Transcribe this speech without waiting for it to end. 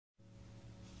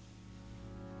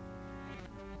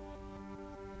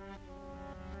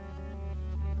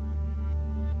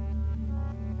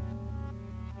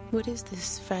What is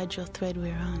this fragile thread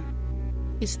we're on?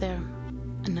 Is there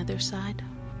another side?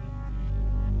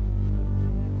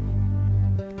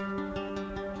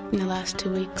 In the last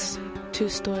 2 weeks, 2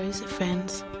 stories of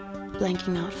friends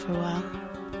blanking out for a while.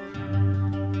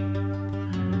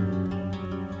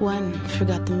 One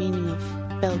forgot the meaning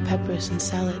of bell peppers and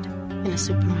salad in a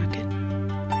supermarket.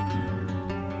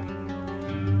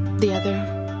 The other,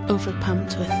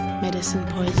 overpumped with medicine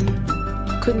poison,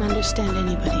 couldn't understand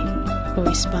anybody or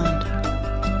respond.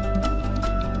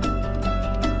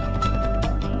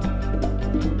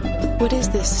 What is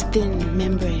this thin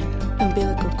membrane,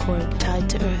 umbilical cord tied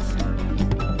to earth?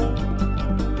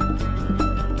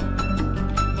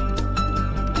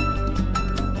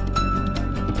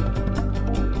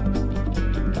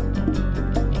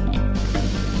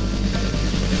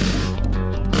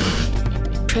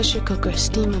 Pressure cooker,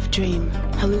 steam of dream,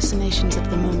 hallucinations of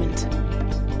the moment.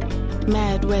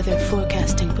 Mad weather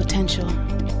forecasting potential.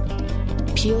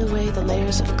 Peel away the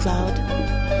layers of cloud,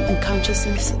 and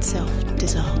consciousness itself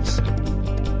dissolves.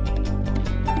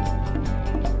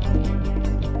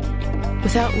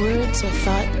 Without words or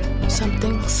thought,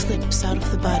 something slips out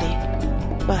of the body,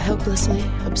 while helplessly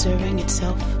observing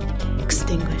itself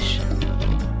extinguish.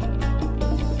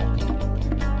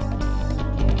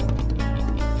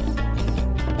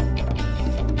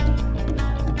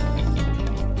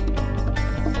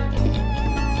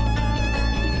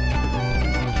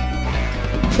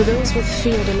 For those with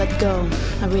fear to let go,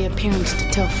 a reappearance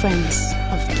to tell friends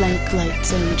of blank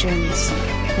lights and journeys,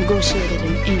 negotiated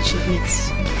in ancient myths.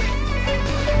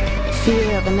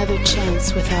 Fear of another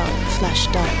chance without flash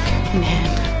dark in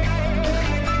hand.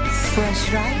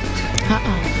 Flash right?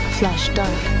 Flash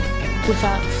dark,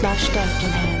 without flash dark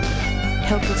in hand,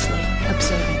 helplessly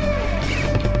observing.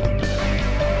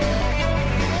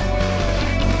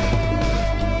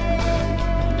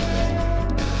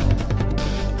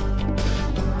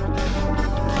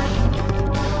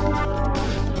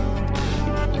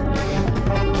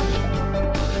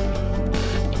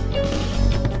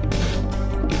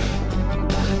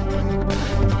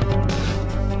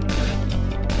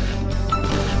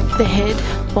 The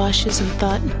head washes in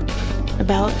thought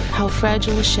about how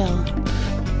fragile a shell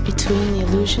between the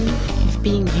illusion of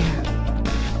being here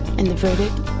and the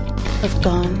verdict of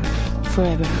gone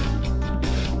forever.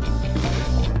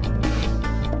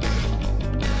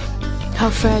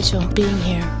 How fragile being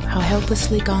here, how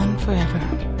helplessly gone forever.